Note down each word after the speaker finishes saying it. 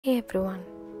Hey everyone,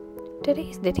 today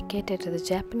is dedicated to the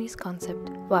Japanese concept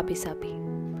Wabi-Sabi.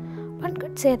 One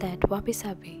could say that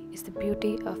Wabi-Sabi is the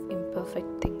beauty of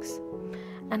imperfect things,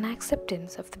 an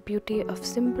acceptance of the beauty of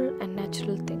simple and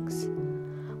natural things.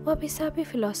 Wabi-Sabi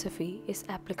philosophy is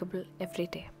applicable every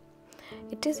day.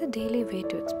 It is a daily way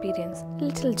to experience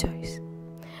little joys.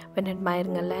 When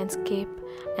admiring a landscape,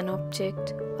 an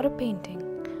object, or a painting,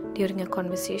 during a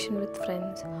conversation with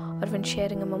friends, or when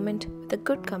sharing a moment with a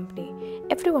good company,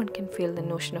 everyone can feel the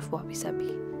notion of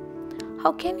Wabi-Sabi.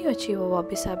 How can you achieve a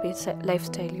Wabi-Sabi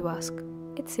lifestyle, you ask?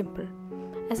 It's simple.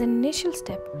 As an initial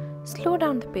step, slow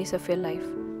down the pace of your life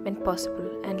when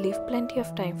possible and leave plenty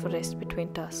of time for rest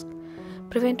between tasks.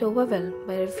 Prevent overwhelm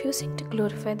by refusing to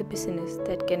glorify the busyness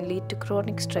that can lead to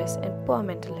chronic stress and poor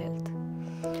mental health.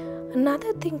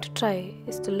 Another thing to try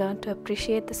is to learn to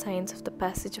appreciate the signs of the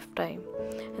passage of time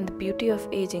and the beauty of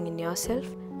aging in yourself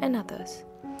and others.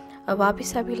 A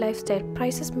Wabi-Sabi lifestyle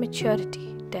prizes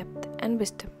maturity, depth, and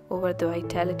wisdom over the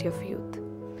vitality of youth.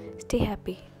 Stay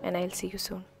happy, and I'll see you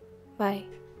soon. Bye.